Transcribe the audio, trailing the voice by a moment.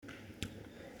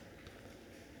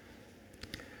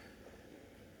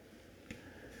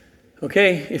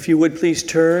Okay, if you would please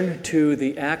turn to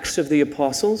the Acts of the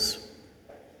Apostles,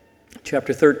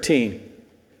 chapter 13.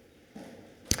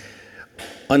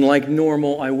 Unlike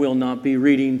normal, I will not be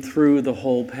reading through the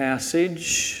whole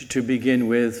passage to begin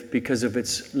with because of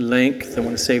its length. I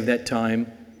want to save that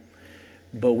time.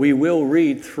 But we will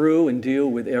read through and deal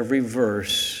with every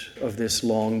verse of this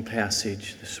long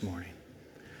passage this morning.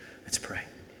 Let's pray.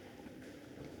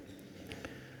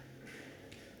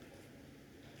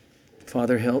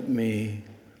 Father, help me,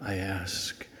 I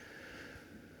ask,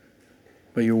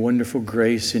 by your wonderful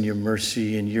grace and your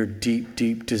mercy and your deep,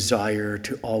 deep desire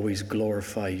to always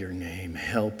glorify your name.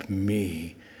 Help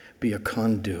me be a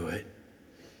conduit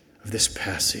of this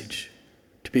passage,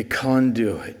 to be a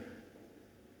conduit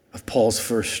of Paul's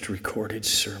first recorded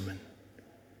sermon,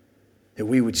 that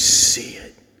we would see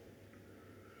it.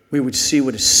 We would see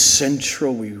what is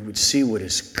central. We would see what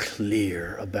is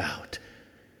clear about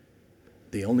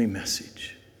the only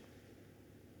message,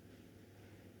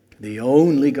 the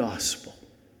only gospel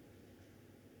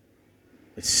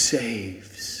that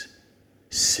saves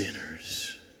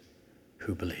sinners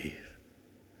who believe.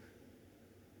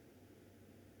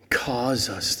 Cause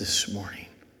us this morning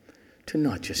to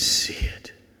not just see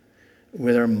it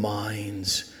with our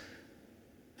minds,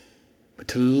 but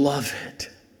to love it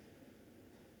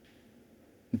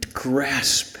and to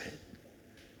grasp it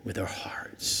with our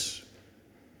hearts,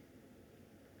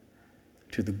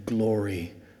 to the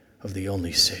glory of the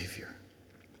only Savior,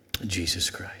 Jesus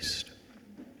Christ.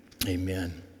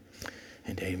 Amen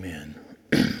and amen.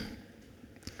 And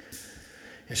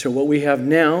so what we have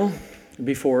now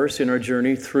before us in our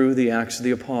journey through the Acts of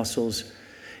the Apostles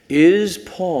is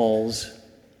Paul's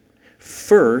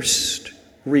first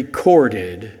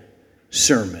recorded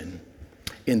sermon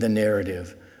in the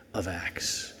narrative of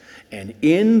Acts. And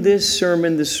in this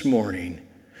sermon this morning,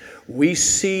 we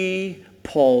see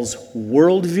Paul's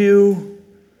worldview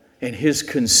and his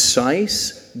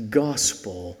concise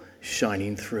gospel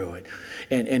shining through it.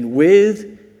 And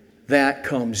with that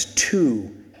comes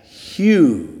two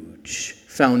huge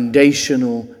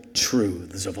foundational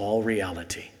truths of all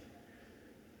reality.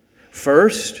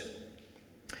 First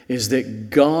is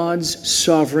that God's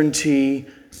sovereignty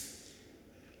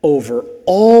over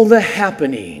all the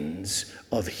happenings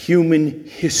of human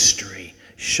history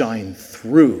shine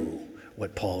through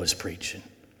what Paul is preaching.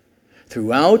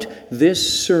 Throughout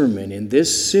this sermon in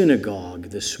this synagogue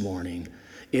this morning,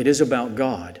 it is about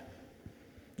God.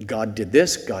 God did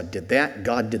this, God did that,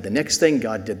 God did the next thing,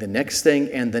 God did the next thing,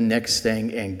 and the next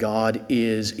thing, and God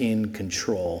is in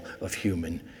control of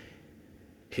human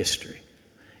history.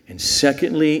 And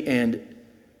secondly, and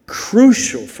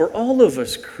crucial for all of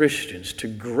us Christians to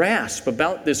grasp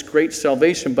about this great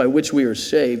salvation by which we are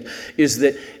saved, is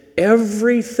that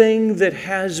everything that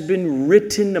has been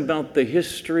written about the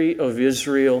history of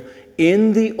Israel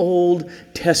in the Old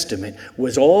Testament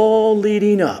was all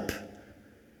leading up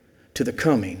to the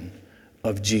coming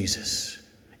of Jesus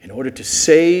in order to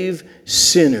save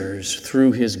sinners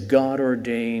through his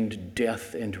God-ordained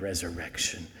death and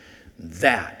resurrection.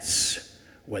 That's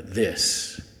what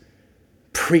this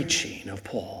preaching of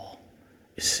Paul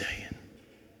is saying.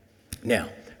 Now,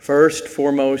 first,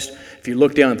 foremost, if you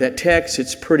look down at that text,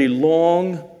 it's pretty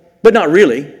long, but not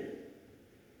really.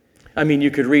 I mean,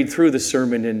 you could read through the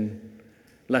sermon in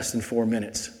less than 4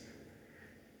 minutes.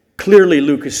 Clearly,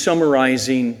 Luke is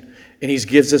summarizing, and he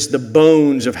gives us the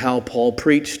bones of how Paul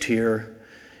preached here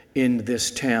in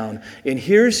this town. And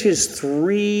here's his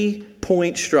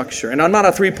 3-point structure. And I'm not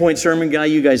a 3-point sermon guy,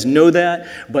 you guys know that,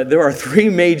 but there are 3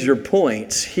 major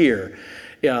points here,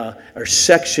 or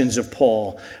sections of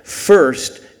Paul.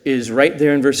 First is right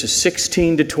there in verses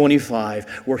 16 to 25,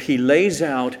 where he lays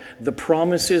out the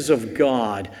promises of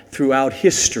God throughout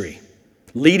history,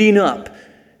 leading up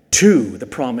to the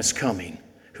promise coming,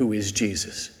 who is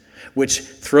Jesus, which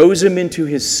throws him into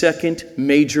his second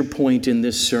major point in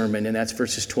this sermon, and that's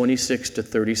verses 26 to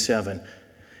 37.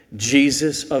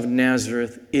 Jesus of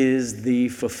Nazareth is the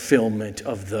fulfillment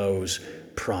of those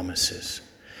promises.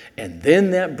 And then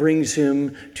that brings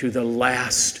him to the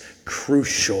last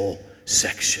crucial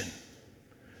section,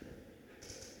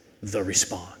 the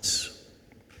response.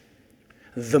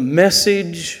 The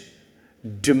message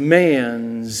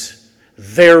demands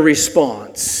their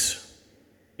response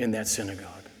in that synagogue.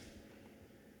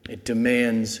 It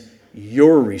demands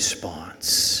your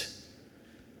response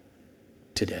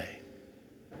today.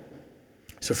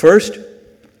 So first,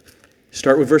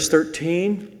 start with verse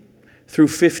 13 through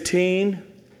 15.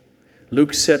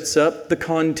 Luke sets up the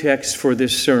context for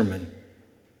this sermon.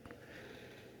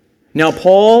 Now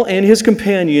Paul and his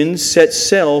companions set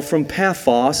sail from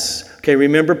Paphos Okay,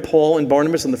 remember Paul and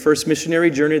Barnabas on the first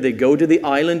missionary journey? They go to the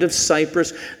island of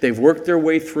Cyprus. They've worked their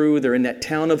way through. They're in that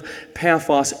town of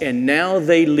Paphos, and now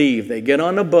they leave. They get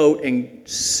on a boat and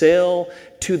sail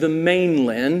to the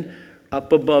mainland.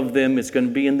 Up above them, it's going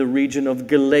to be in the region of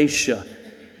Galatia.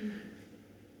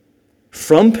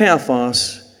 From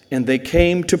Paphos, and they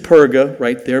came to Perga,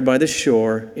 right there by the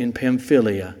shore in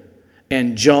Pamphylia.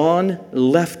 And John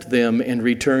left them and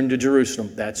returned to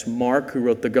Jerusalem. That's Mark, who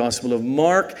wrote the Gospel of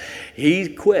Mark. He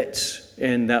quits,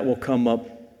 and that will come up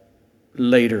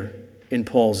later in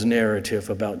Paul's narrative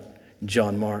about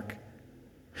John Mark.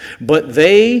 But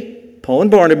they, Paul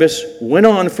and Barnabas, went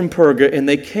on from Perga, and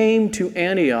they came to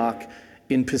Antioch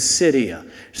in Pisidia.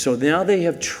 So now they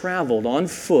have traveled on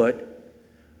foot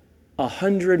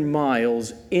 100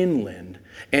 miles inland,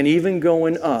 and even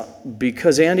going up,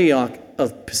 because Antioch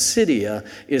of Pisidia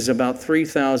is about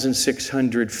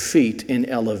 3,600 feet in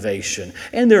elevation.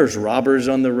 And there's robbers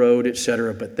on the road,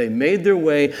 etc. But they made their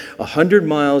way 100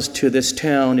 miles to this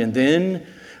town, and then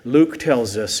Luke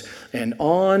tells us, and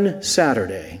on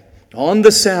Saturday, on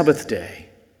the Sabbath day,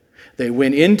 they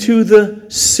went into the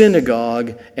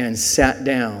synagogue and sat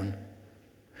down.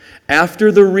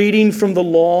 After the reading from the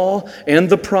law and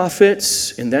the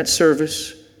prophets in that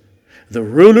service, the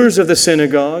rulers of the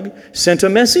synagogue sent a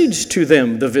message to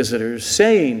them, the visitors,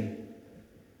 saying,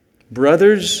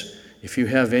 "Brothers, if you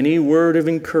have any word of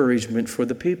encouragement for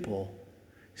the people,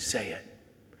 say it."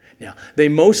 Now, they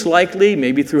most likely,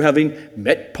 maybe through having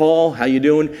met Paul, how you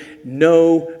doing?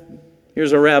 No,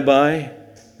 here's a rabbi.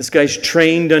 This guy's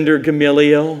trained under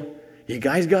Gamaliel. You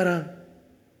guys got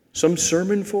some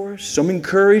sermon for us? Some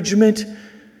encouragement?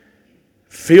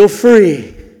 Feel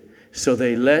free. So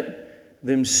they let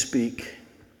them speak.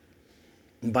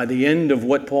 And by the end of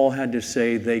what Paul had to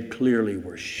say, they clearly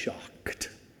were shocked.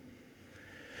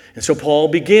 And so Paul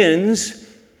begins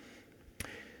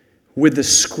with the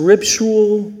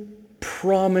scriptural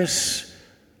promise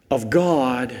of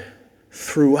God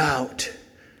throughout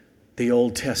the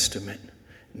Old Testament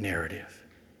narrative.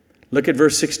 Look at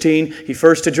verse 16. He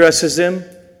first addresses them.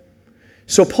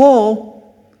 So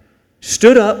Paul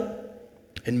stood up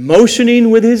and motioning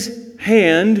with his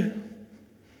hand,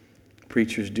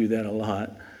 preachers do that a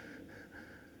lot,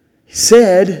 he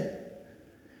said,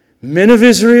 "Men of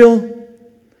Israel,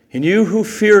 and you who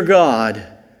fear God,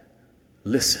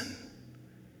 listen."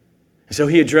 And so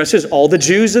he addresses all the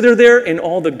Jews that are there and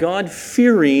all the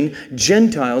God-fearing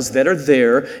Gentiles that are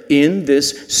there in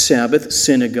this Sabbath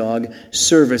synagogue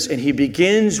service. And he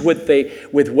begins with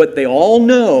what they all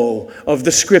know of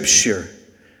the Scripture,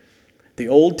 the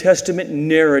Old Testament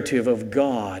narrative of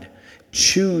God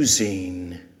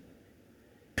choosing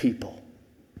people,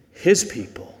 His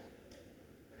people.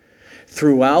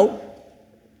 Throughout,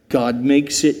 God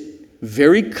makes it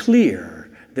very clear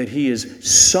that He is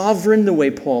sovereign, the way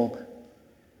Paul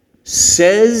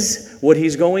says what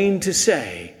he's going to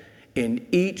say in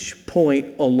each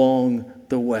point along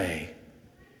the way.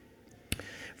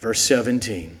 Verse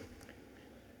 17.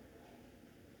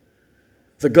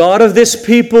 The God of this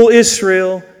people,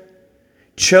 Israel,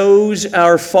 chose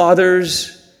our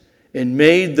fathers and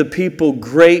made the people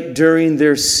great during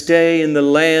their stay in the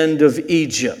land of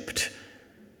Egypt.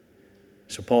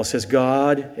 So Paul says,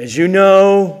 God, as you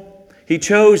know, He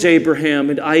chose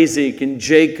Abraham and Isaac and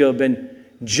Jacob and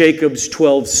Jacob's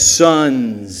 12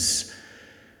 sons.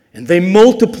 And they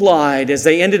multiplied as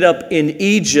they ended up in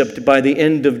Egypt by the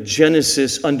end of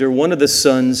Genesis under one of the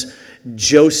sons,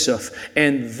 Joseph.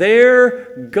 And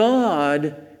there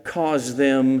God caused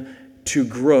them to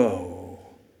grow.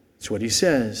 That's what he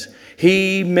says.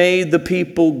 He made the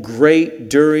people great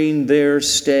during their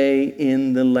stay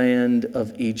in the land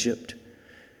of Egypt.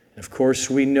 Of course,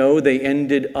 we know they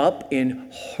ended up in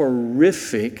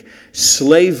horrific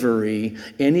slavery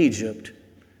in Egypt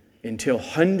until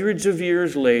hundreds of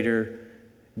years later,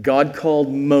 God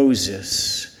called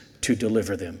Moses to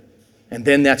deliver them. And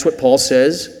then that's what Paul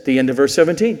says at the end of verse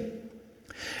 17.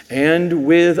 And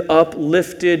with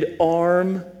uplifted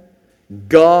arm,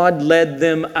 God led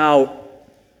them out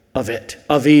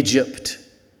of Egypt.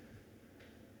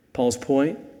 Paul's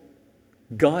point,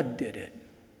 God did it.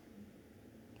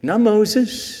 Not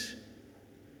Moses.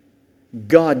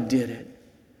 God did it.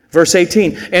 Verse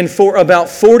 18, and for about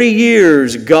 40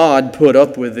 years God put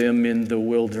up with them in the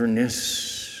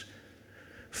wilderness.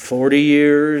 40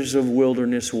 years of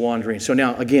wilderness wandering. So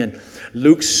now, again,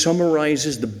 Luke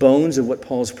summarizes the bones of what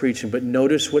Paul's preaching, but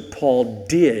notice what Paul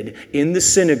did in the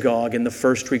synagogue in the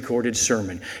first recorded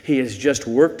sermon. He has just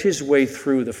worked his way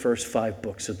through the first 5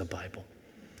 books of the Bible.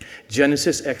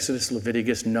 Genesis, Exodus,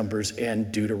 Leviticus, Numbers,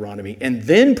 and Deuteronomy. And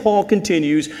then Paul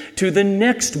continues to the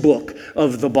next book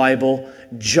of the Bible,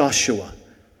 Joshua,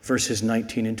 verses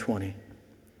 19 and 20.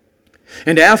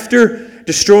 And after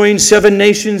destroying 7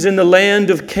 nations in the land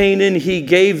of Canaan, he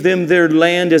gave them their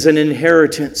land as an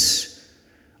inheritance.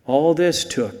 All this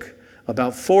took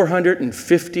about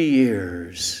 450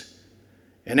 years.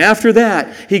 And after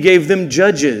that, he gave them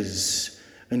judges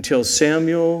until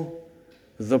Samuel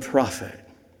the prophet.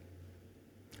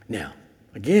 Now,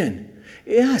 again,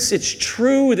 yes, it's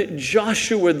true that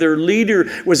Joshua, their leader,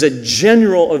 was a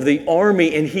general of the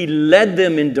army and he led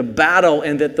them into battle,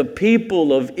 and that the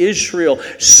people of Israel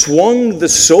swung the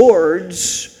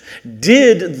swords,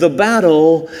 did the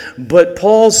battle, but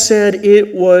Paul said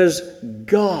it was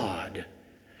God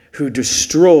who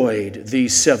destroyed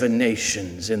these 7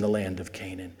 nations in the land of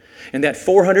Canaan. And that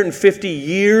 450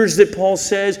 years that Paul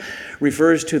says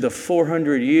refers to the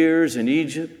 400 years in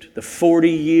Egypt, the 40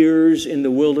 years in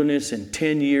the wilderness, and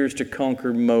 10 years to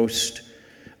conquer most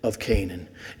of Canaan.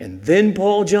 And then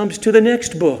Paul jumps to the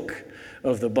next book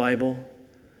of the Bible,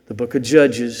 the book of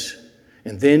Judges,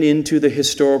 and then into the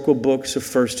historical books of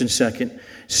 1st and 2nd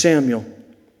Samuel.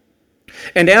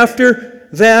 And after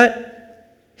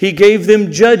that, he gave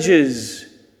them judges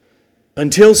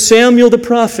until Samuel the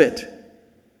prophet.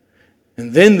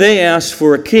 And then they asked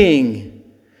for a king,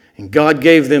 and God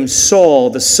gave them Saul,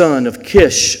 the son of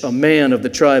Kish, a man of the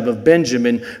tribe of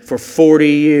Benjamin, for 40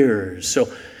 years.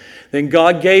 So then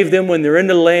God gave them, when they're in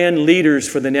the land, leaders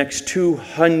for the next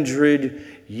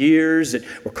 200 years that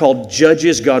were called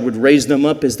judges. God would raise them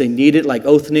up as they needed, like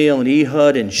Othniel and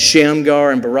Ehud and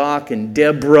Shamgar and Barak and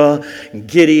Deborah and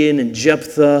Gideon and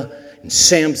Jephthah and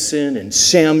Samson and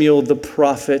Samuel the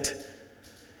prophet,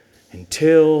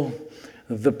 until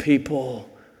the people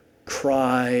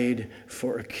cried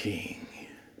for a king,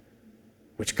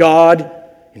 which God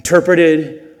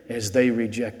interpreted as they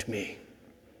reject me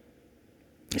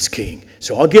as king.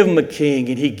 So I'll give them a king,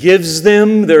 and he gives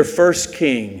them their first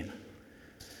king,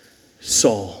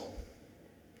 Saul.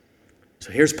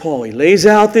 So here's Paul. He lays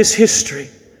out this history,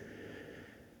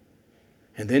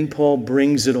 and then Paul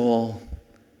brings it all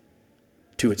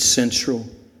to its central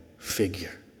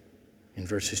figure in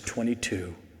verses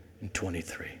 22 and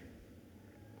 23.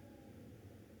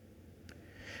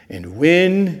 And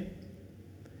when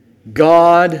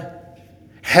God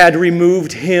had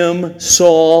removed him,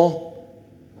 Saul,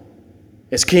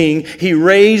 as king, he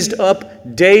raised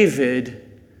up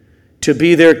David to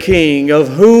be their king, of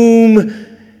whom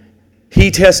he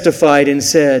testified and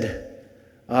said,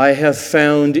 I have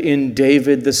found in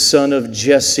David the son of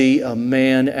Jesse a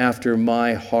man after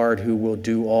my heart, who will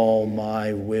do all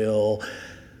my will.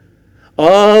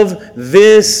 Of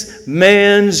this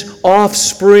man's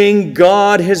offspring,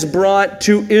 God has brought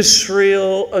to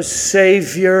Israel a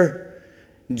Savior,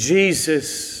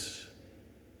 Jesus,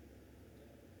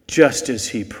 just as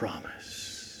he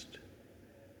promised.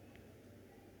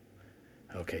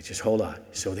 Okay, just hold on.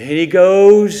 So then he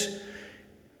goes,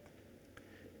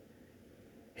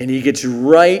 and he gets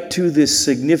right to this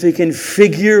significant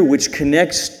figure which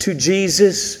connects to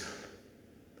Jesus,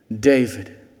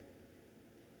 David.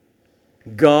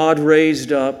 God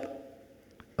raised up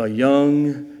a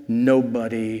young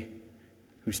nobody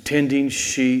who's tending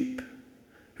sheep,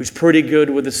 who's pretty good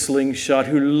with a slingshot,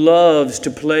 who loves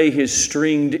to play his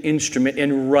stringed instrument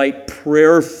and write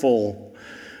prayerful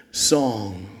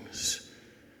songs.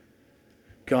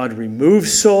 God removed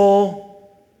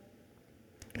Saul,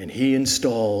 and he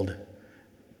installed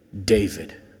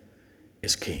David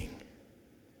as king.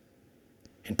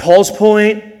 And Paul's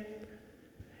point,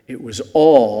 it was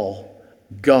all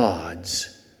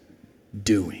God's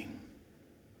doing.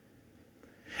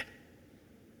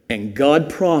 And God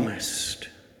promised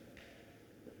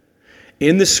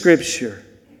in the Scripture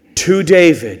to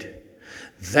David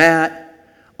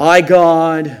that I,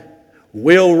 God,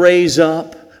 will raise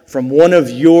up from one of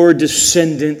your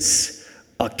descendants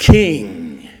a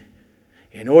king,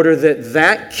 in order that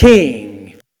that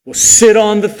king will sit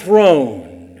on the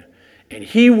throne and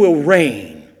he will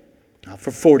reign, not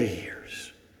for 40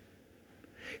 years.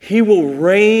 He will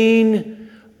reign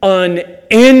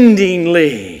unendingly,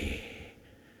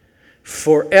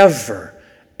 forever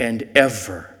and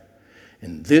ever.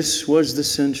 And this was the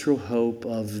central hope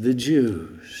of the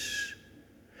Jews.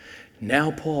 Now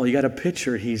Paul, you got a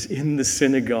picture, he's in the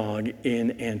synagogue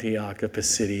in Antioch of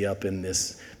Pisidia, up in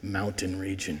this mountain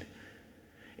region.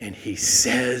 And he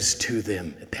says to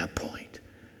them at that point,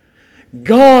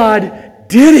 God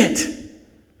did it.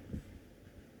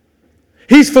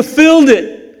 He's fulfilled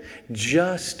it,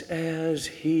 just as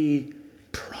he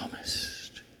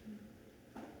promised.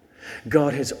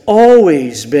 God has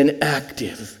always been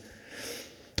active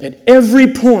at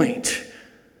every point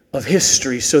of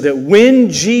history, so that when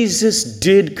Jesus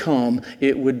did come,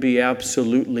 it would be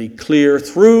absolutely clear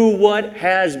through what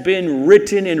has been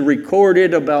written and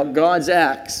recorded about God's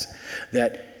acts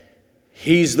that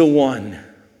He's the one.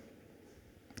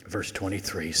 Verse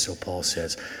 23, so Paul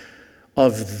says,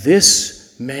 of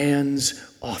this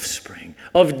man's offspring,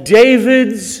 of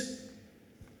David's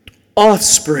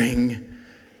offspring,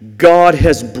 God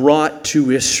has brought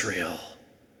to Israel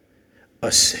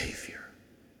a Savior.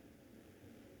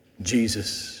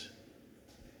 Jesus,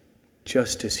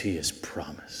 just as He has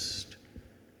promised.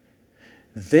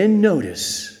 Then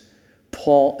notice,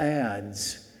 Paul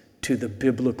adds to the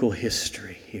biblical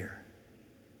history here.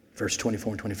 Verse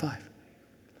 24 and 25.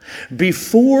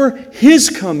 Before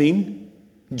His coming,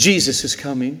 Jesus'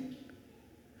 coming,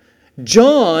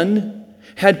 John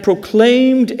had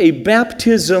proclaimed a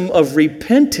baptism of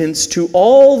repentance to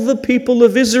all the people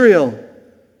of Israel.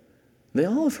 They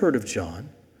all have heard of John.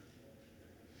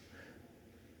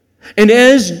 And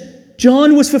as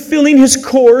John was fulfilling his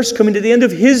course, coming to the end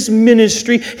of his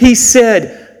ministry, he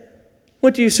said,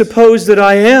 what do you suppose that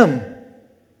I am?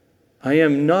 I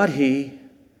am not he.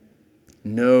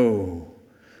 No.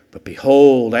 But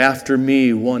behold, after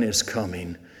me one is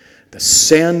coming, the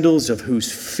sandals of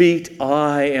whose feet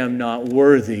I am not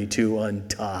worthy to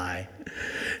untie.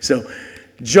 So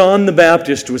John the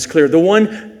Baptist was clear. The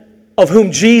one of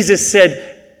whom Jesus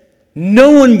said,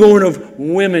 no one born of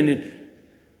women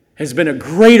has been a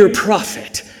greater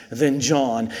prophet than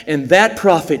John. And that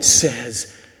prophet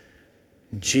says,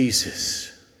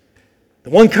 Jesus,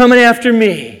 the one coming after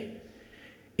me,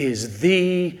 is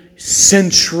the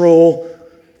central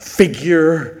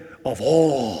figure of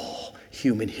all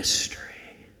human history.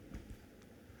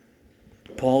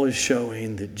 Paul is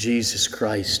showing that Jesus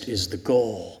Christ is the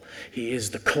goal. He is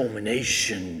the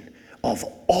culmination of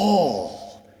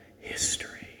all history.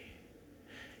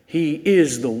 He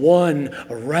is the one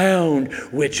around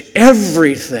which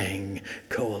everything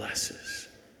coalesces.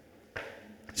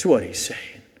 That's what he's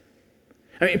saying.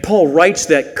 I mean, Paul writes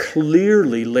that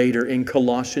clearly later in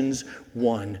Colossians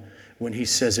 1 when he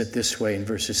says it this way in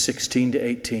verses 16 to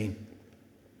 18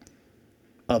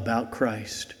 about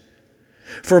Christ.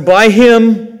 For by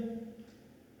Him,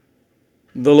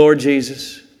 the Lord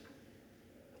Jesus,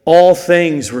 all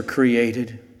things were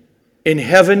created in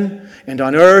heaven and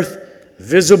on earth,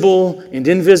 visible and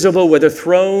invisible, whether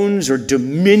thrones or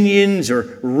dominions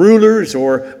or rulers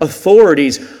or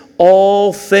authorities.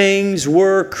 All things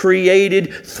were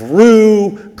created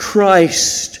through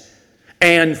Christ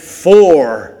and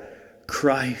for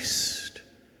Christ.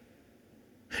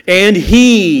 And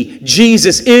He,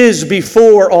 Jesus, is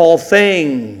before all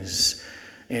things,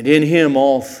 and in Him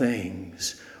all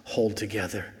things hold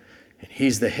together. And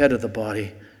He's the head of the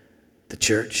body, the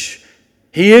church.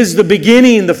 He is the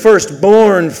beginning, the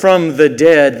firstborn from the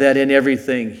dead, that in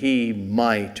everything He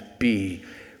might be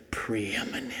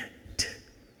preeminent.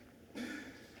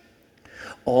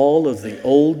 All of the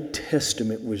Old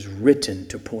Testament was written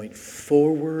to point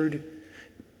forward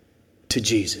to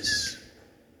Jesus.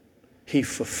 He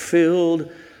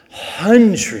fulfilled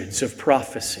hundreds of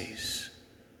prophecies,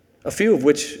 a few of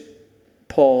which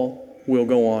Paul will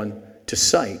go on to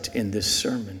cite in this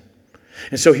sermon.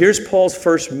 And so here's Paul's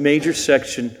first major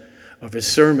section of his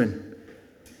sermon.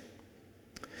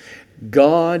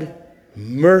 God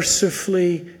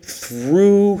mercifully,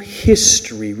 through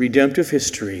history, redemptive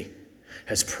history,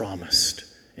 has promised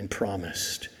and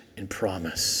promised and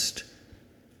promised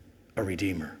a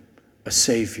Redeemer, a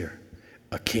Savior,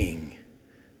 a King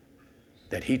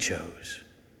that He chose.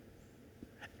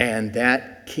 And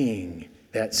that King,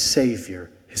 that Savior,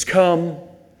 has come.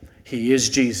 He is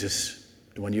Jesus,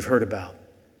 the one you've heard about,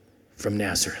 from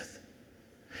Nazareth.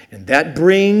 And that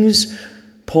brings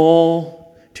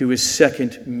Paul to his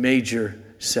second major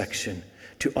section,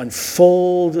 to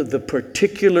unfold the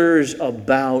particulars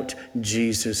about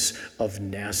Jesus of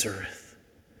Nazareth.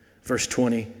 Verse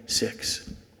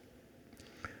 26.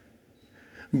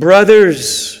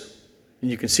 Brothers,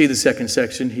 and you can see the second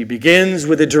section. He begins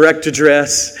with a direct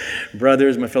address.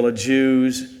 Brothers, my fellow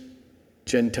Jews,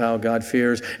 Gentile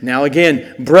God-fearers. Now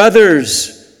again,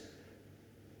 brothers,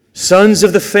 sons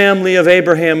of the family of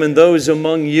Abraham, and those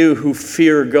among you who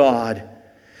fear God,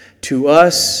 to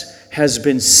us has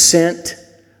been sent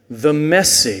the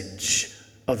message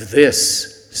of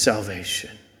this salvation.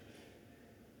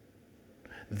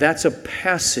 That's a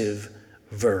passive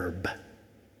verb.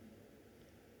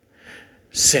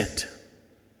 Sent.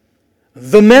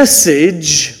 The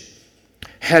message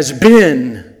has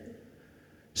been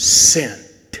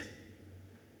sent.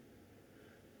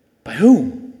 By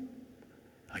whom?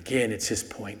 Again, it's his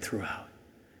point throughout.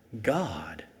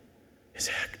 God has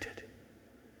acted.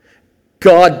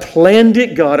 God planned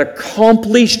it, God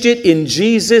accomplished it in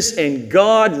Jesus, and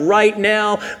God right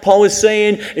now, Paul is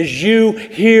saying, as you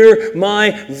hear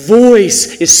my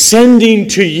voice, is sending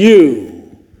to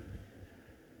you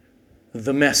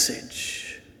the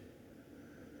message.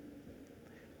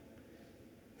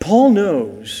 Paul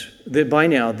knows that by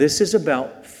now this is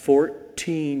about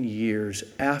 14 years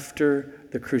after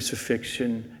the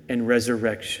crucifixion and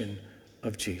resurrection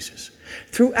of Jesus.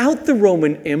 Throughout the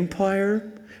Roman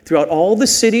Empire, throughout all the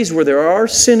cities where there are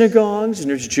synagogues and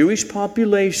there's Jewish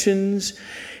populations,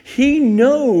 he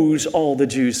knows all the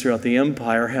Jews throughout the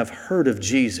empire have heard of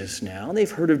Jesus now.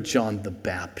 They've heard of John the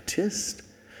Baptist.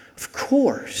 Of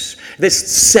course,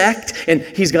 this sect, and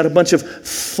he's got a bunch of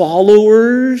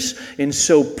followers. And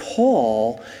so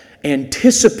Paul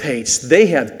anticipates they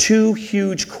have two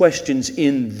huge questions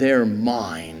in their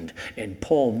mind, and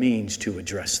Paul means to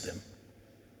address them.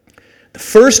 The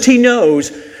first he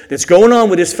knows that's going on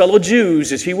with his fellow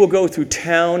Jews is he will go through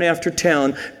town after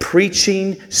town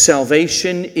preaching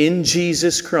salvation in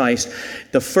Jesus Christ.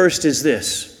 The first is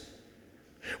this.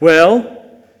 Well,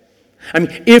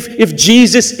 if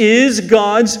Jesus is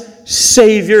God's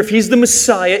Savior, if he's the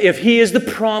Messiah, if he is the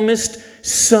promised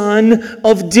Son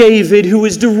of David who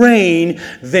is to reign,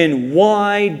 then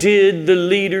why did the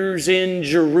leaders in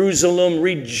Jerusalem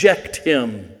reject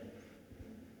him?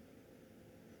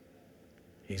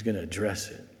 He's going to address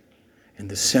it. And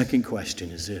the second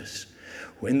question is this.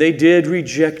 When they did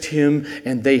reject him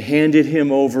and they handed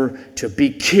him over to be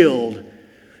killed,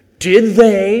 did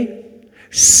they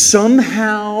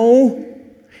somehow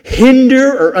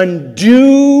hinder or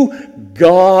undo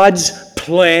God's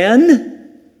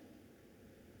plan?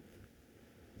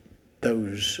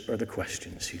 Those are the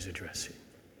questions he's addressing.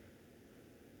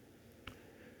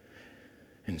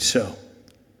 And so,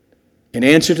 in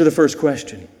answer to the first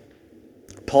question,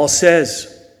 Paul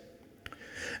says,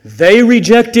 they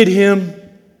rejected him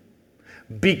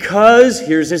because,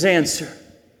 here's his answer,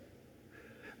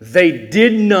 they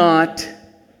did not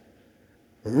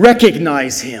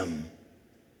recognize him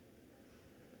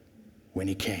when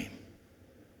he came.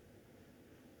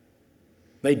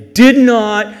 They did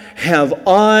not have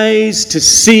eyes to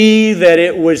see that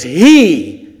it was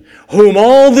he whom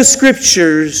all the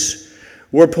scriptures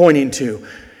were pointing to.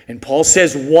 And Paul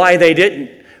says why they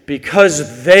didn't.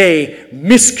 Because they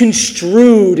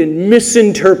misconstrued and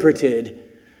misinterpreted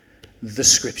the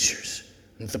scriptures,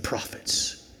 the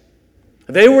prophets.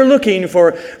 They were looking for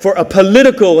a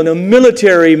political and a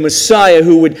military Messiah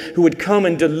who would come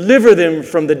and deliver them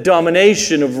from the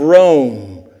domination of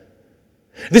Rome.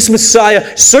 This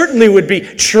Messiah certainly would be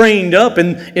trained up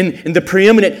in the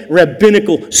preeminent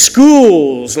rabbinical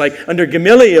schools, like under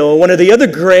Gamaliel, one of the other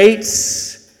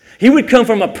greats. He would come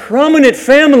from a prominent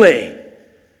family.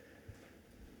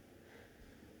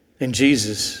 And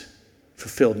Jesus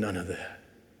fulfilled none of that.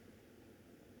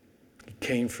 He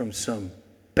came from some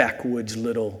backwoods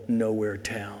little nowhere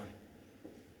town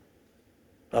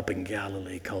up in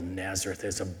Galilee called Nazareth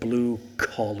as a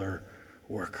blue-collar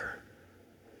worker,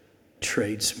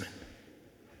 tradesman.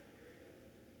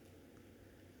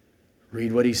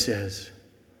 Read what he says.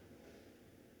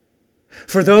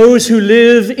 For those who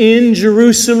live in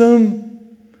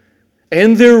Jerusalem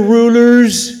and their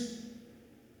rulers,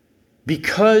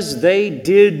 because they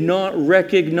did not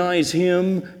recognize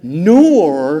him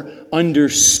nor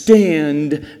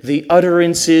understand the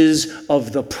utterances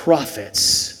of the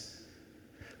prophets,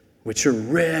 which are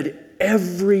read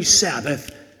every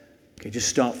Sabbath. Okay, just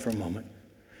stop for a moment.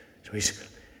 So he's,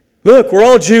 look, we're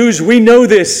all Jews. We know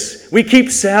this. We keep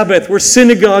Sabbath. We're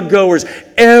synagogue goers.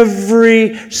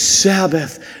 Every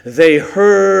Sabbath they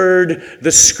heard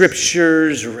the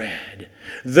scriptures read,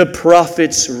 the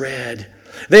prophets read.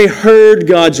 They heard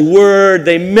God's word.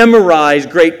 They memorized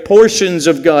great portions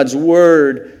of God's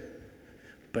word.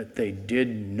 But they did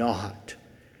not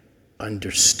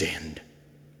understand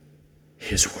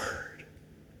his word.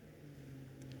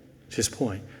 It's his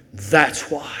point.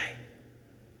 That's why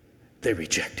they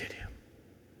rejected him.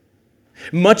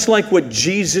 Much like what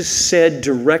Jesus said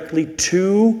directly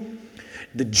to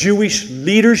the Jewish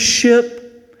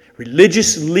leadership,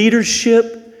 religious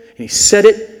leadership, and he said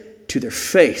it to their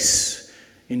face.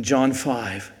 In John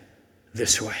 5,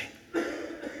 this way.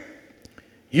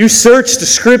 You search the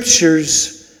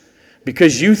scriptures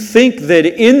because you think that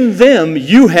in them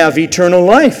you have eternal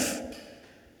life.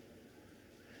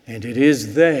 And it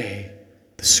is they,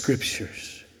 the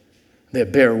scriptures,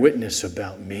 that bear witness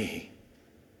about me.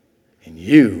 And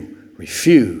you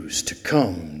refuse to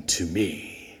come to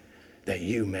me that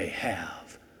you may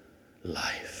have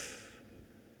life.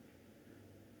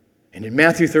 And in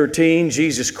Matthew 13,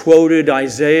 Jesus quoted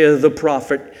Isaiah the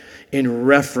prophet in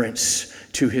reference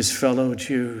to his fellow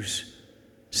Jews,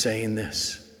 saying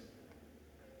this: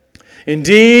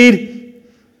 "Indeed,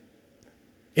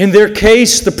 in their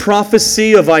case, the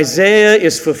prophecy of Isaiah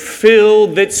is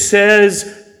fulfilled that says,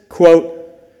 quote,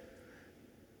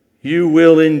 'You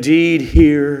will indeed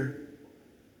hear,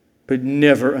 but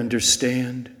never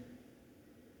understand.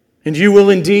 And you will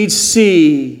indeed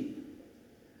see,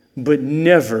 but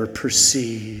never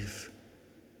perceive.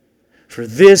 For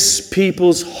this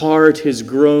people's heart has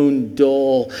grown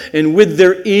dull, and with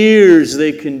their ears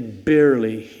they can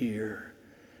barely hear,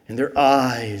 and their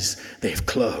eyes they've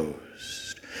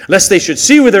closed, lest they should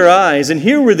see with their eyes, and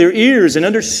hear with their ears, and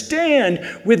understand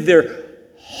with their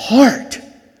heart,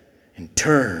 and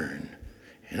turn,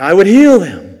 and I would heal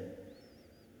them.'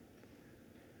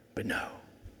 But no."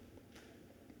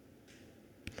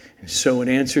 And so in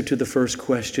answer to the first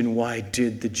question, why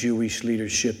did the Jewish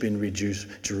leadership in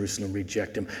Jerusalem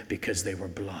reject him? Because they were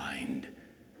blind.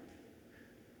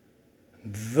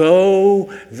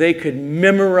 Though they could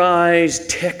memorize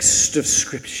text of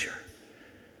Scripture,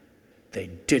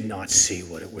 they did not see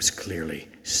what it was clearly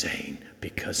saying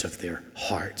because of their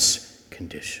heart's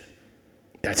condition.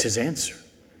 That's his answer.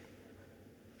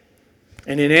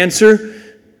 And in answer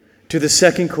to the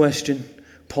second question,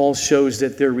 Paul shows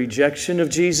that their rejection of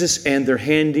Jesus and their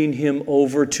handing him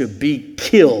over to be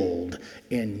killed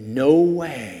in no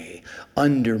way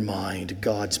undermined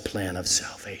God's plan of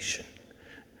salvation.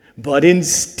 But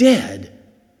instead,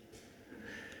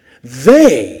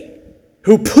 they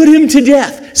who put him to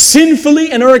death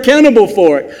sinfully and are accountable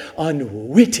for it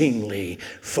unwittingly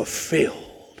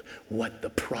fulfilled what the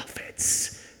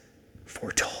prophets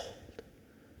foretold.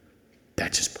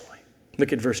 That's his point.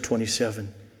 Look at verse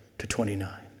 27 to 29.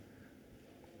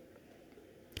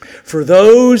 "For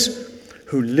those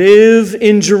who live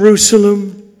in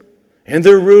Jerusalem and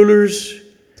their rulers,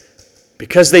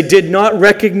 because they did not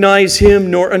recognize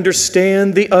him nor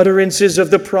understand the utterances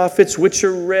of the prophets which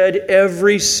are read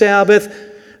every Sabbath,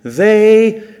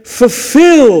 they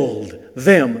fulfilled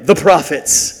them," the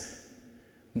prophets,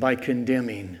 "by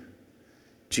condemning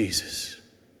Jesus.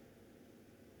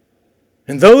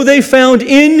 And though they found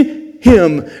in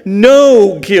him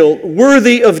no guilt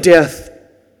worthy of death,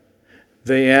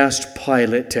 they asked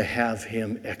Pilate to have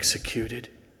him executed.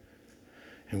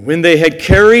 And when they had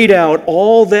carried out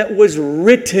all that was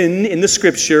written in the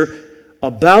Scripture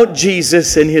about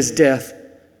Jesus and his death,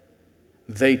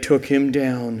 they took him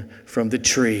down from the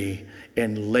tree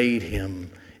and laid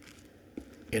him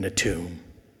in a tomb."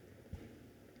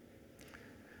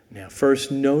 Now,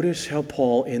 first, notice how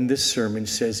Paul in this sermon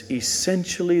says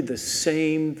essentially the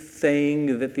same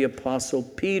thing that the Apostle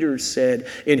Peter said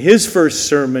in his first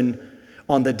sermon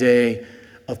on the day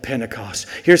of Pentecost.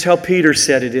 Here's how Peter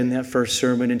said it in that first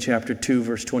sermon in chapter 2,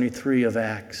 verse 23 of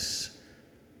Acts.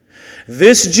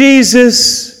 "This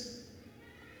Jesus,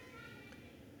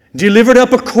 delivered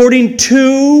up according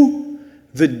to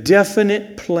the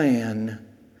definite plan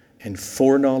and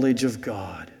foreknowledge of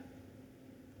God,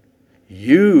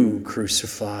 you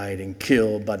crucified and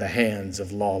killed by the hands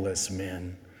of lawless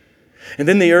men." And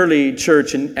then the early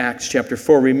church in Acts chapter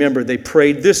 4, remember, they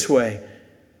prayed this way: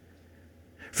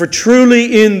 "For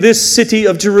truly in this city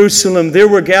of Jerusalem there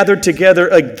were gathered together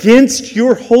against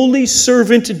your holy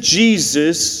servant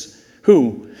Jesus,"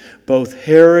 who? "Both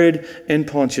Herod and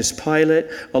Pontius Pilate,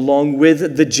 along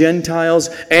with the Gentiles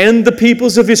and the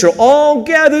peoples of Israel, all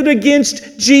gathered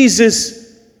against Jesus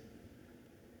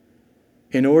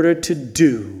in order to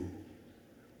do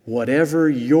whatever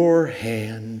your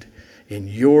hand in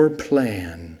your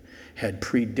plan had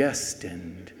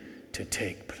predestined to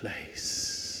take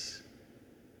place."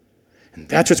 And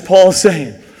that's what Paul's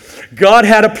saying. God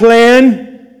had a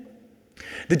plan.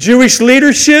 The Jewish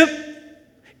leadership,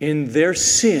 in their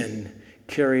sin,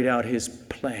 carried out his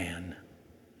plan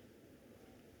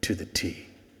to the T.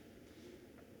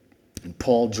 And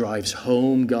Paul drives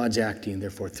home God's acting,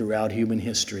 therefore, throughout human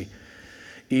history,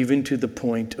 even to the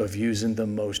point of using the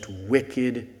most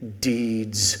wicked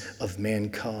deeds of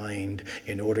mankind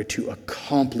in order to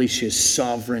accomplish his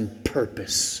sovereign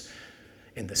purpose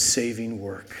in the saving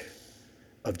work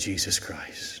of Jesus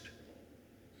Christ.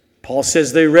 Paul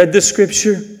says they read the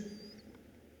Scripture,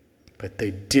 but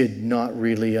they did not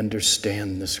really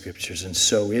understand the Scriptures, and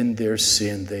so in their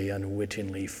sin they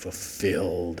unwittingly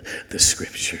fulfilled the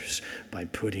Scriptures by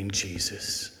putting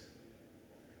Jesus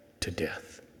to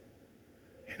death.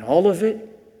 And all of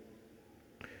it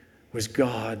was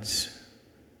God's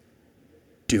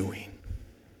doing.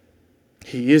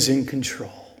 He is in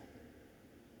control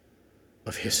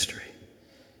of history.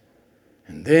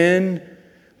 And then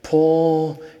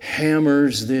Paul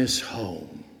hammers this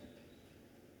home.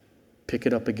 Pick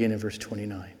it up again in verse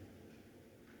 29.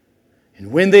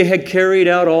 And when they had carried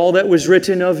out all that was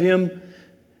written of him,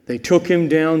 they took him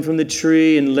down from the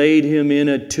tree and laid him in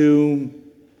a tomb.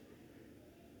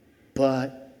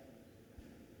 But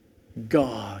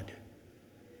God,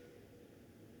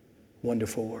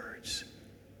 wonderful words,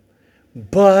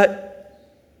 but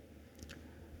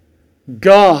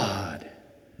God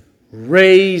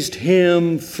raised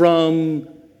him from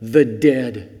the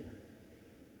dead.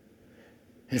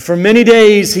 And for many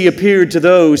days he appeared to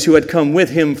those who had come with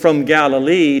him from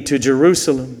Galilee to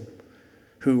Jerusalem,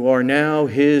 who are now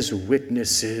his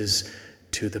witnesses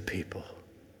to the people.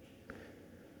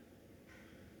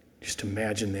 Just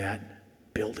imagine that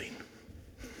building.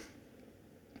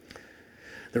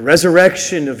 The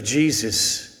resurrection of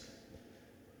Jesus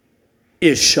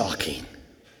is shocking.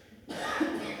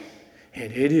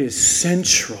 And it is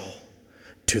central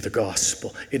to the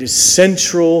gospel. It is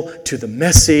central to the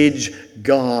message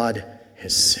God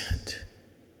has sent.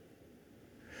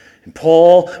 And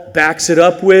Paul backs it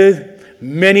up with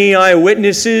many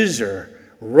eyewitnesses are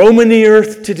roaming the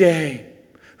earth today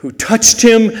who touched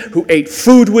him, who ate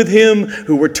food with him,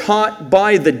 who were taught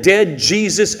by the dead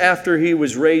Jesus after he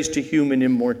was raised to human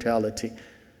immortality.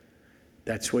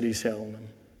 That's what he's telling them.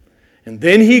 And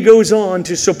then he goes on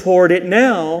to support it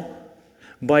now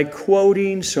by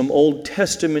quoting some Old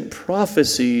Testament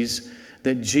prophecies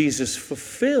that Jesus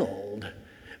fulfilled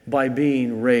by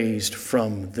being raised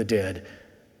from the dead.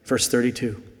 Verse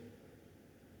 32.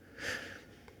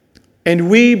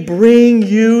 And we bring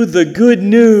you the good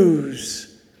news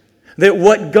that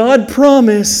what God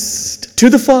promised to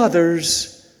the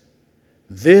fathers,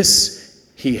 this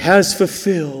he has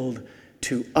fulfilled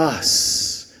to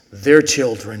us, their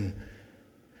children,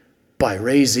 by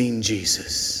raising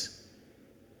Jesus.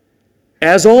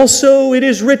 As also it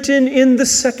is written in the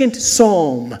second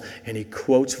psalm, and he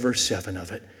quotes verse 7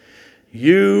 of it.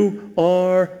 You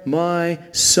are my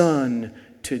son,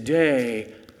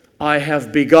 today I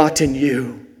have begotten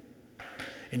you.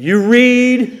 And you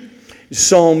read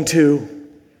Psalm 2.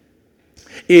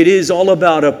 It is all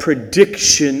about a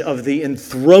prediction of the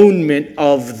enthronement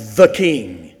of the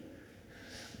King,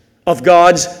 of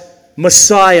God's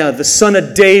Messiah, the Son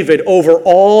of David, over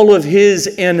all of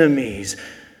his enemies.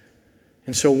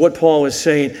 And so what Paul is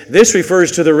saying, this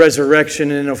refers to the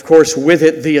resurrection and of course with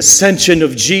it the ascension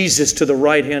of Jesus to the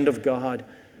right hand of God,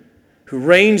 who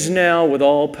reigns now with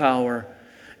all power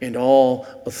and all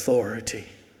authority.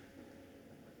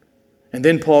 And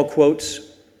then Paul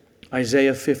quotes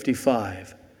Isaiah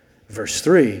 55, verse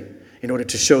 3, in order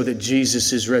to show that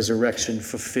Jesus' resurrection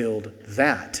fulfilled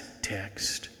that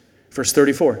text. Verse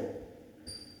 34.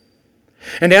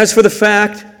 And as for the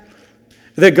fact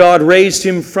that God raised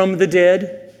him from the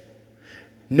dead,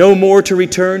 no more to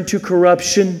return to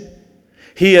corruption,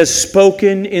 he has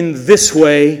spoken in this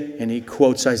way, and he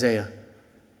quotes Isaiah,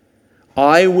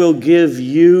 I will give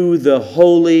you the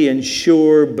holy and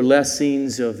sure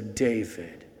blessings of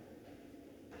David.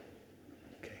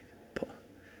 Okay.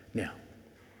 Now,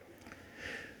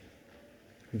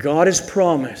 God has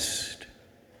promised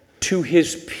to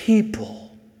his people,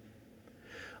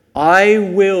 I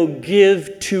will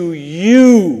give to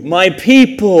you, my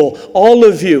people, all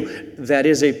of you. That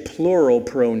is a plural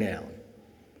pronoun.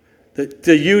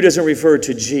 The you doesn't refer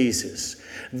to Jesus.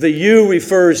 The you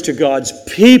refers to God's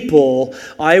people.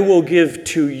 I will give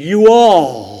to you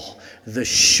all the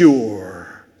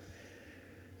sure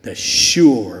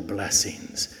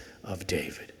blessings of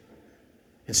David.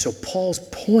 And so Paul's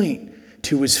point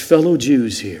to his fellow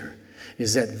Jews here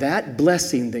is that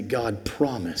blessing that God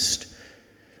promised,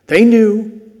 they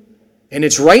knew, and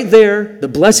it's right there, the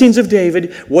blessings of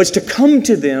David was to come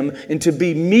to them and to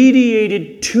be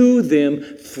mediated to them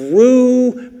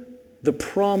through the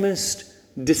promised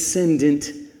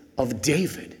descendant of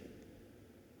David.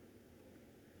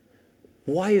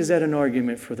 Why is that an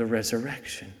argument for the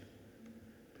resurrection?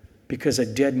 Because a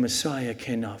dead Messiah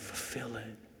cannot fulfill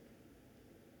it.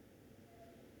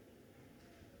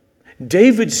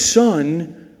 David's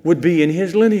son would be in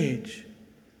his lineage.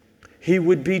 He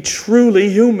would be truly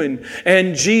human.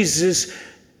 And Jesus,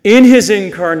 in his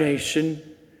incarnation,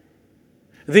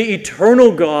 the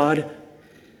eternal God,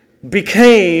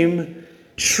 became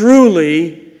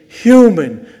truly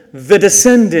human, the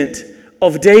descendant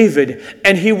of David.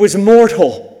 And he was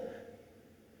mortal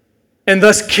and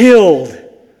thus killed.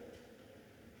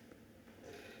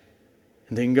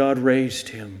 And then God raised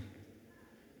him,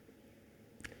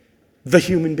 the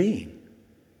human being,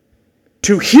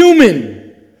 to human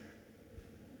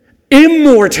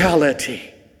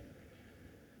immortality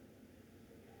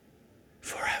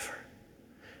forever.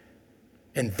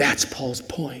 And that's Paul's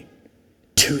point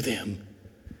to them.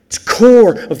 It's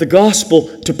core of the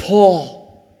gospel to Paul.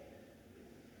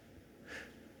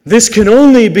 This can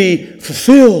only be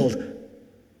fulfilled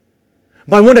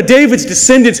by one of David's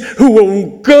descendants who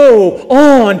will go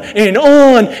on and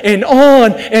on and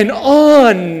on and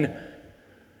on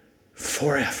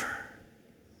forever.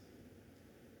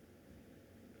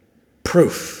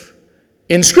 Proof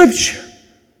in Scripture,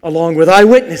 along with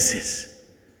eyewitnesses,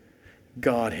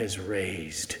 God has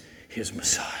raised His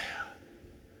Messiah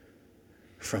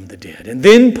from the dead. And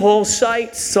then Paul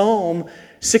cites Psalm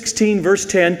 16, verse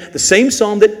 10, the same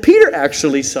psalm that Peter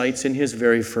actually cites in his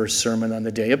very first sermon on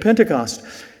the day of Pentecost.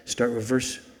 Start with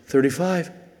verse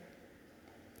 35.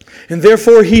 And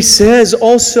therefore he says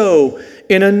also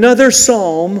in another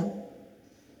psalm,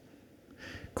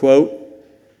 quote,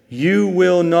 "You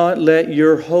will not let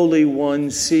your Holy One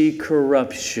see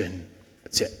corruption."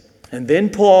 That's it. And then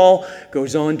Paul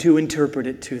goes on to interpret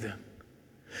it to them.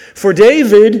 For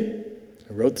David,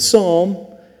 who wrote the psalm,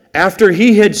 after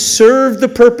he had served the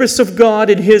purpose of God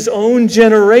in his own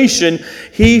generation,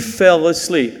 he fell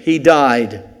asleep. He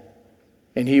died.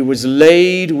 And he was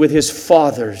laid with his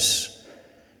fathers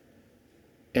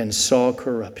and saw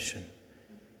corruption.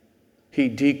 He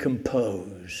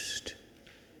decomposed.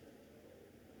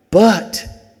 But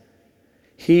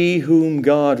he whom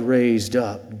God raised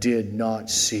up did not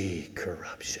see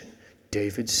corruption.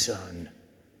 David's son,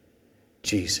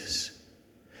 Jesus.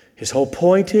 His whole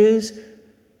point is,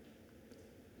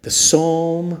 the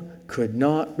psalm could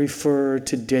not refer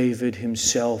to David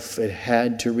himself. It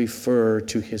had to refer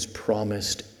to his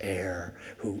promised heir,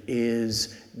 who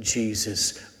is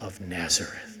Jesus of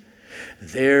Nazareth.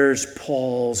 There's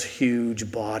Paul's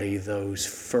huge body, those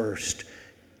first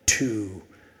two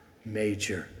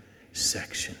major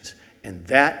sections. And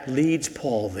that leads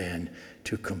Paul then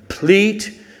to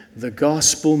complete the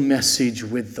gospel message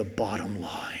with the bottom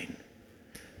line.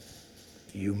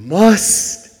 You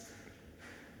must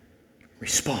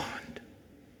respond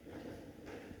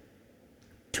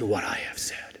to what I have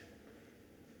said.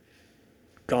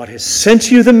 God has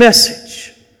sent you the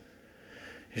message.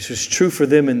 This was true for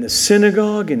them in the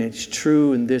synagogue, and it's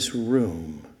true in this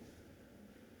room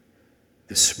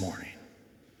this morning.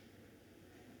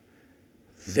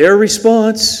 Their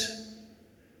response,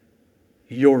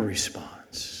 your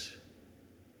response.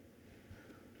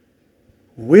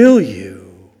 Will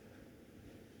you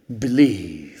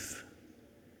believe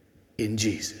in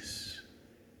Jesus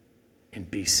and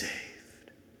be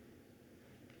saved?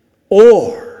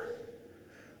 Or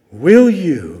will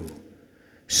you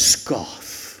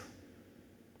scoff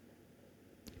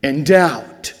and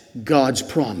doubt God's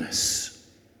promise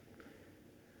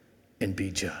and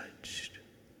be judged?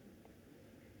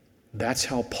 That's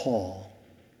how Paul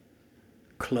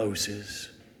closes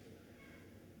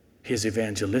his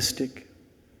evangelistic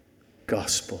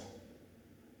gospel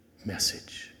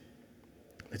message.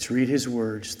 Let's read his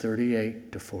words,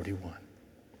 38 to 41.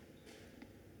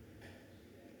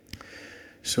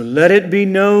 So let it be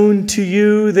known to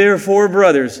you, therefore,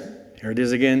 brothers. Here it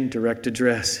is again, direct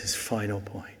address, his final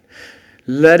point.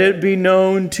 Let it be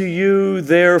known to you,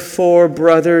 therefore,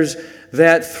 brothers,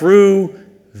 that through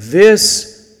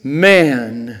this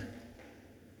man,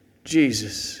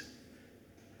 Jesus,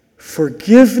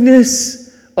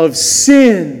 forgiveness of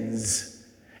sins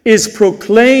is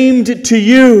proclaimed to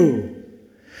you.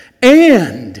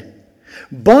 And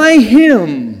by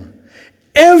him,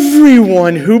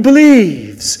 everyone who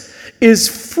believes is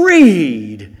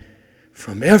freed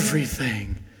from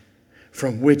everything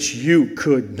from which you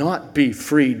could not be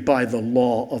freed by the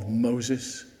law of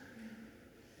Moses.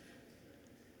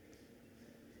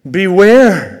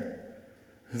 Beware,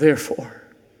 therefore,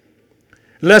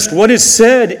 lest what is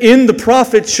said in the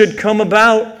prophets should come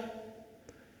about.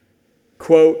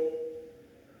 Quote,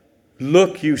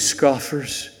 "Look, you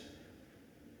scoffers,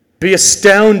 be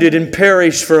astounded and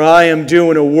perish, for I am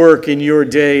doing a work in your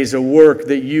days, a work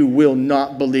that you will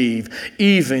not believe,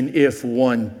 even if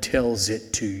one tells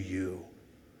it to you.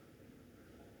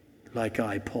 Like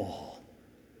I, Paul,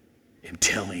 am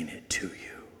telling it to you."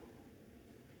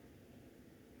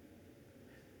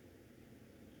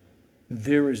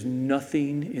 There is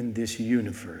nothing in this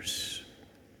universe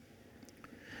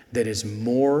that is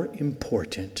more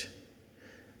important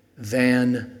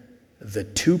than the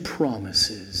two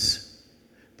promises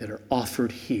that are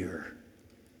offered here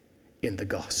in the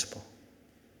gospel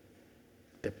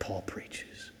that Paul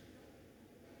preaches.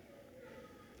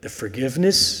 The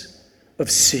forgiveness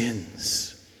of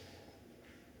sins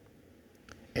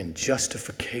and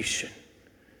justification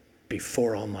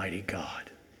before Almighty God.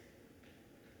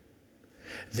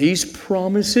 These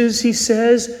promises, he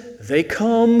says, they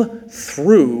come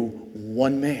through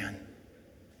one man,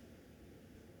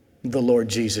 the Lord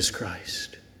Jesus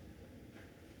Christ.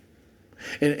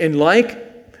 And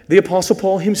like the Apostle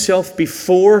Paul himself,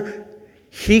 before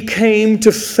he came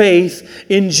to faith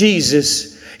in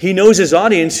Jesus, he knows his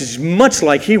audience is much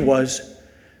like he was,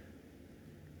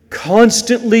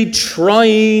 constantly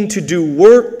trying to do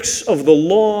works of the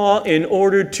law in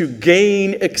order to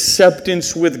gain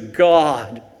acceptance with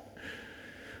God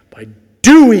by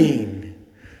doing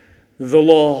the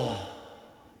law.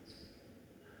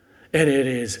 And it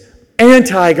is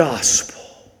anti-gospel.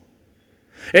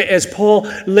 As Paul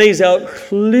lays out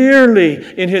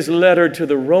clearly in his letter to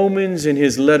the Romans, in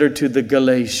his letter to the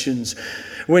Galatians,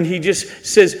 when he just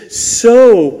says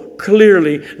so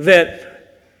clearly that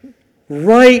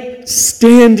right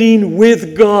standing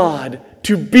with God,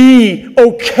 to be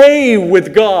okay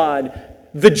with God,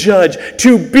 the judge,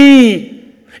 to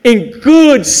be in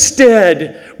good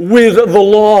stead with the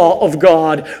law of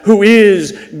God, who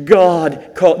is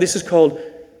God. This is called,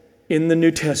 in the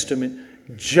New Testament,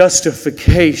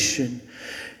 justification.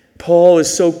 Paul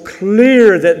is so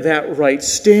clear that that right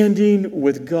standing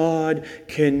with God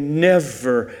can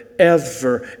never,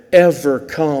 ever, ever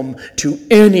come to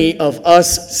any of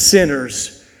us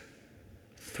sinners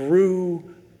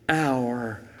through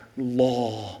our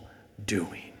law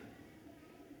doing.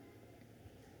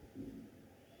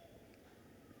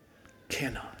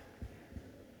 Cannot.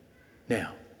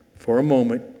 Now, for a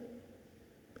moment,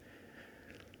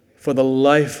 for the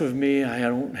life of me, I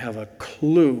don't have a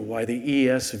clue why the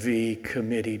ESV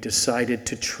committee decided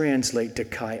to translate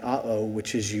dikaiao,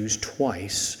 which is used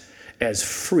twice, as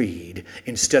freed,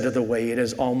 instead of the way it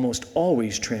is almost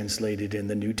always translated in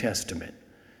the New Testament,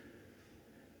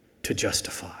 to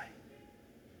justify.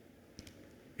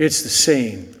 It's the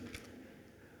same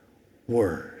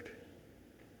word.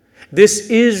 This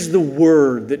is the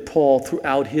word that Paul,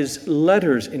 throughout his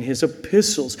letters and his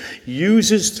epistles,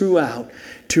 uses throughout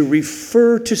to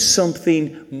refer to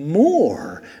something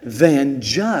more than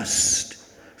just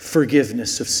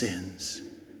forgiveness of sins.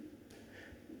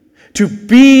 To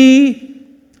be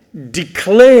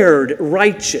declared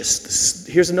righteous.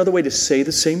 Here's another way to say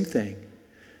the same thing.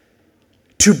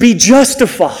 To be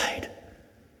justified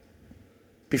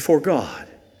before God.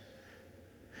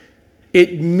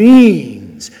 It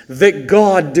means that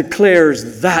God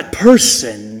declares that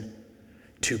person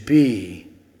to be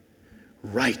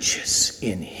righteous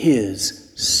in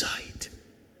His sight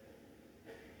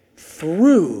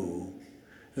through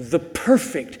the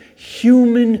perfect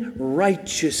human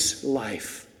righteous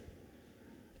life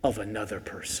of another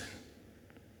person,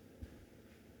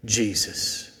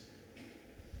 Jesus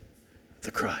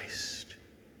the Christ.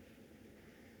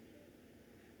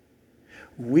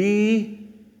 We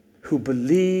who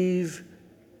believe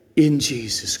in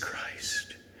Jesus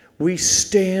Christ, we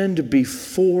stand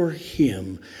before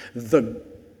Him, the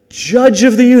judge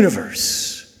of the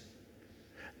universe,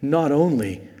 not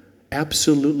only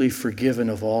absolutely forgiven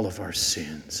of all of our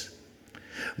sins,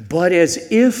 but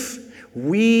as if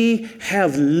we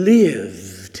have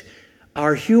lived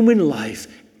our human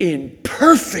life in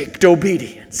perfect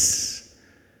obedience,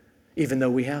 even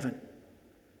though we haven't.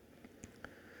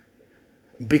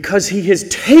 Because He has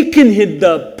taken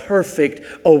the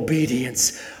perfect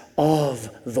obedience of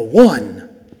the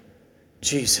one,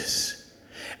 Jesus,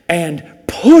 and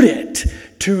put it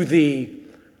to the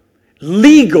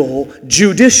legal,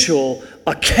 judicial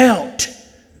account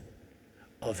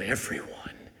of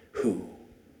everyone who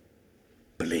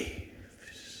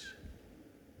believes.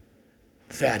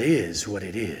 That is what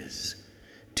it is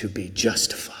to be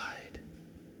justified.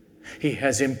 He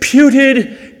has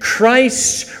imputed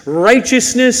Christ's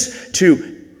righteousness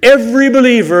to every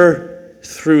believer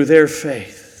through their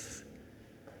faith.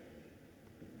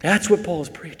 That's what Paul's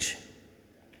preaching.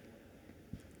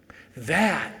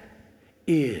 That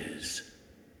is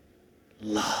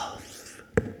love.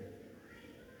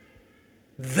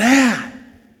 That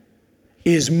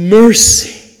is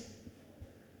mercy.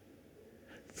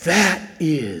 That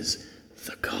is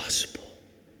the gospel.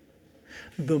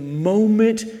 The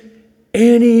moment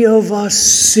any of us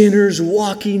sinners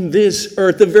walking this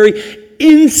earth, the very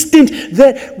instant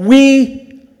that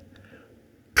we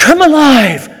come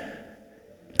alive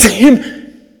to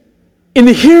Him in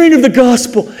the hearing of the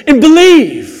gospel and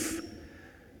believe,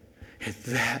 at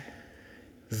that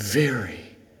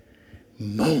very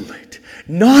moment,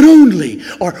 not only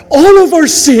are all of our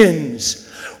sins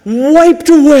wiped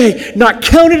away, not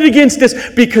counted against us,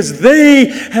 because they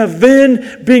have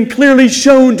then been clearly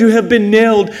shown to have been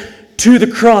nailed to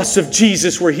the cross of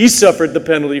Jesus where he suffered the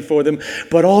penalty for them,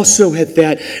 but also at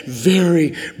that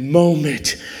very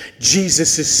moment,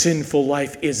 Jesus' sinful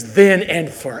life is then and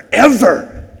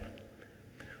forever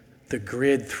the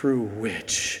grid through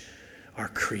which our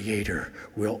Creator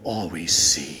will always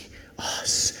see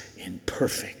us in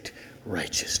perfect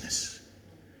righteousness.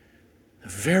 The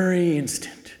very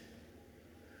instant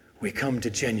we come to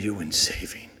genuine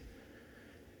saving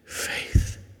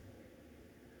faith.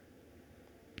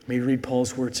 Let me read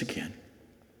Paul's words again.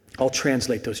 I'll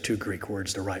translate those two Greek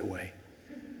words the right way.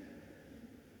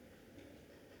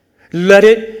 Let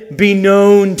it be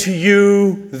known to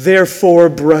you, therefore,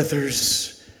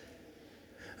 brothers,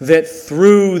 that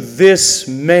through this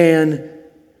man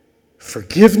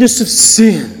forgiveness of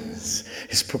sins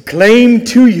is proclaimed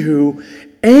to you,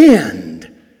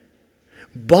 and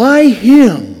by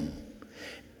him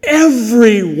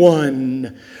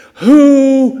everyone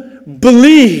who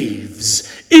believes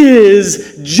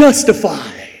is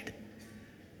justified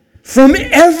from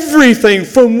everything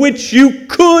from which you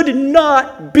could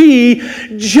not be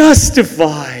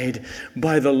justified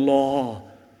by the law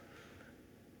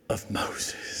of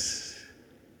Moses.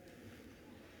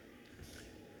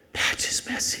 That's his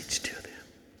message to them.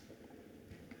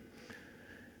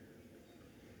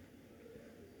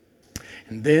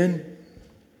 And then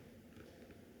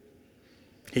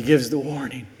he gives the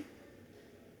warning.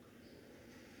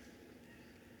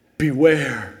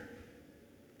 Beware,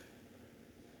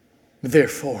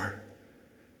 therefore,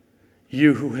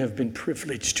 you who have been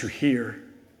privileged to hear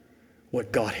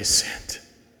what God has sent.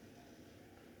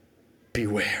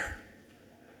 Beware,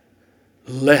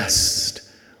 lest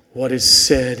what is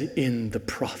said in the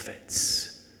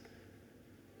prophets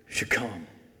should come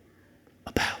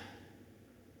about.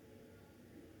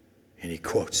 And he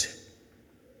quotes it.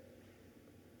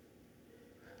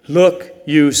 Look,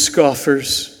 you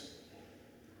scoffers,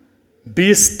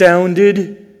 be astounded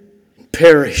and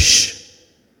perish.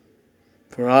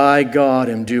 For I, God,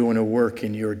 am doing a work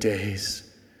in your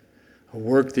days, a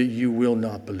work that you will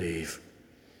not believe,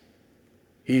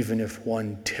 even if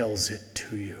one tells it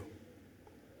to you.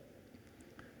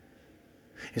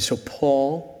 And so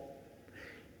Paul,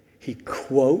 he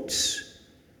quotes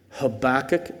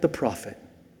Habakkuk the prophet,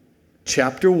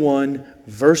 chapter 1,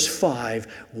 verse 5,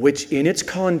 which in its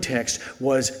context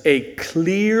was a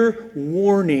clear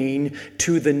warning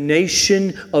to the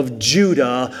nation of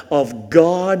Judah of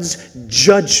God's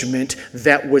judgment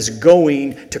that was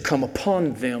going to come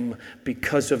upon them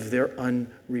because of their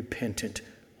unrepentant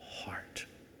heart.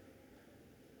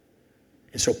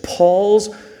 And so Paul's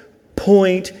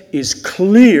point is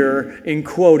clear in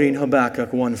quoting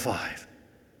Habakkuk 1:5.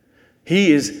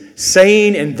 He is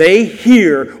saying, and they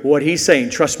hear what he's saying.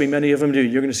 Trust me, many of them do.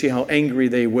 You're going to see how angry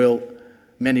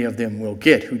many of them will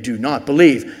get who do not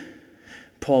believe.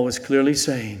 Paul is clearly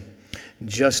saying,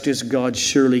 just as God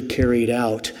surely carried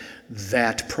out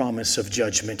that promise of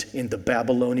judgment in the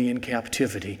Babylonian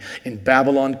captivity, in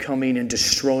Babylon coming and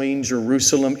destroying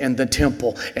Jerusalem and the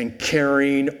temple and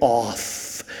carrying off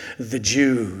the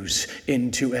Jews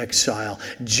into exile.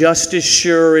 Just as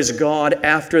sure as God,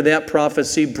 after that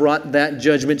prophecy, brought that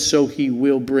judgment, so he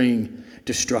will bring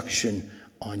destruction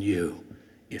on you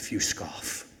if you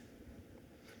scoff.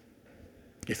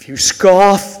 If you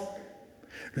scoff,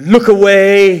 look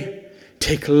away,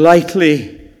 take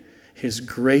lightly his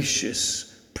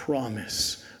gracious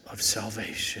promise of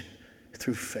salvation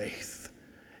through faith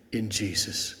in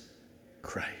Jesus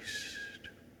Christ.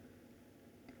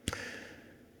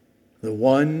 The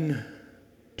one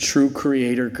true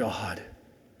Creator God,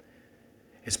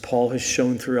 as Paul has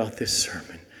shown throughout this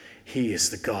sermon, he is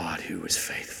the God who is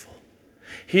faithful.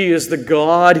 He is the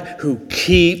God who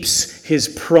keeps his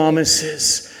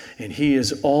promises, and he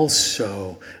is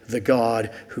also the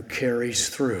God who carries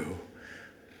through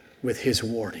with his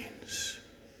warnings.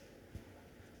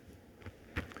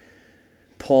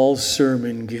 Paul's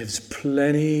sermon gives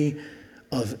plenty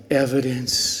of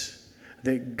evidence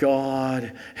that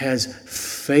God has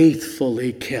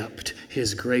faithfully kept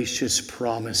his gracious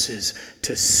promises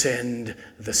to send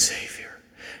the Savior,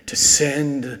 to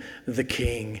send the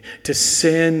King, to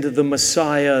send the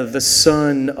Messiah, the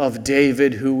Son of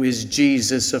David, who is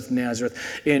Jesus of Nazareth,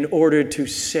 in order to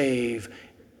save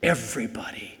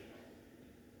everybody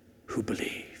who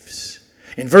believes.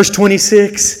 In verse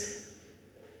 26,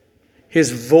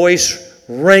 his voice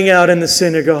rang out in the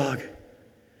synagogue.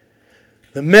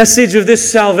 The message of this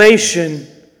salvation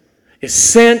is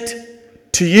sent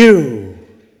to you.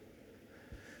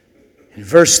 In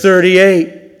verse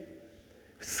 38,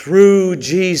 through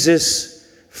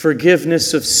Jesus,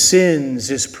 forgiveness of sins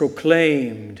is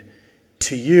proclaimed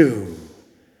to you.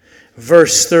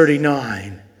 Verse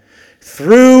 39,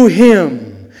 Through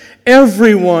him,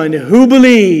 everyone who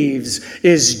believes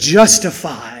is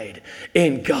justified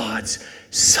in God's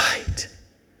sight.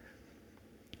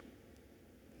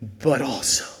 But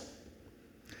also,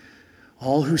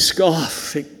 all who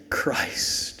scoff at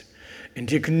Christ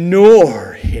and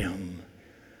ignore him,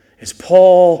 as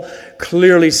Paul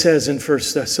clearly says in 1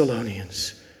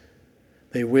 Thessalonians,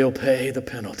 they will pay the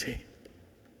penalty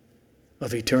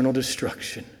of eternal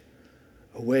destruction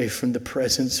away from the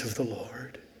presence of the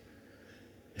Lord,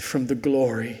 from the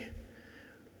glory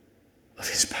of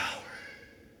his power.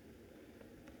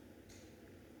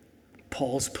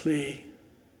 Paul's plea,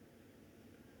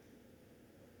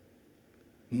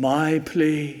 my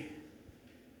plea,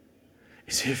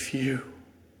 is if you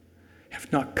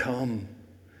have not come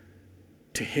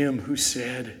to him who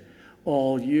said,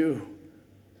 all you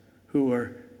who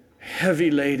are heavy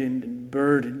laden and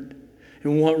burdened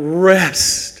and want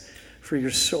rest for your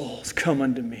souls, come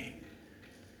unto me.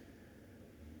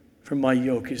 For my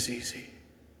yoke is easy,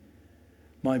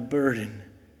 my burden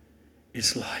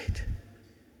is light.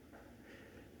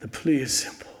 The plea is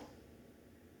simple.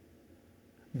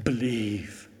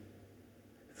 Believe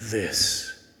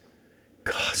this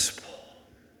gospel.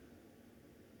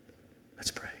 Let's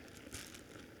pray.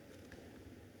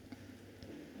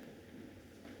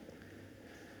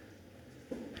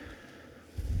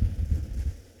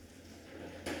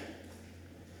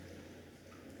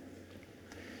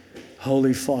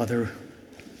 Holy Father,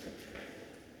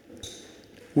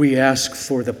 we ask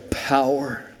for the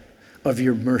power of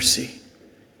your mercy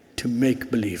to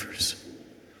make believers.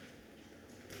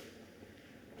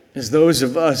 As those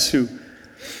of us who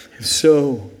have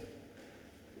so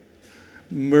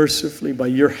mercifully by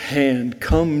your hand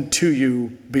come to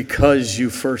you because you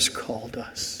first called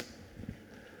us,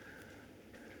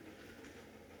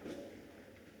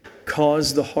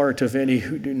 cause the heart of any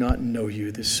who do not know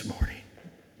you this morning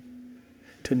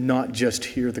to not just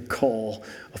hear the call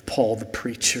of Paul the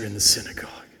preacher in the synagogue,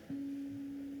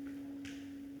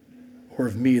 or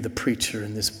of me the preacher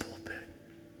in this pulpit,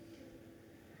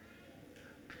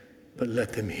 but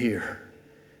let them hear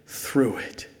through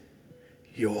it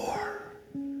your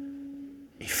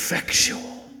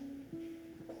effectual,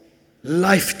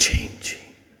 life-changing,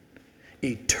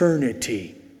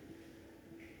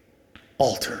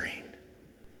 eternity-altering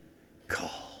call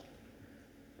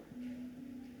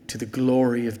to the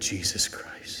glory of Jesus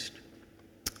Christ.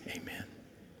 Amen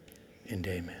and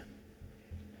amen.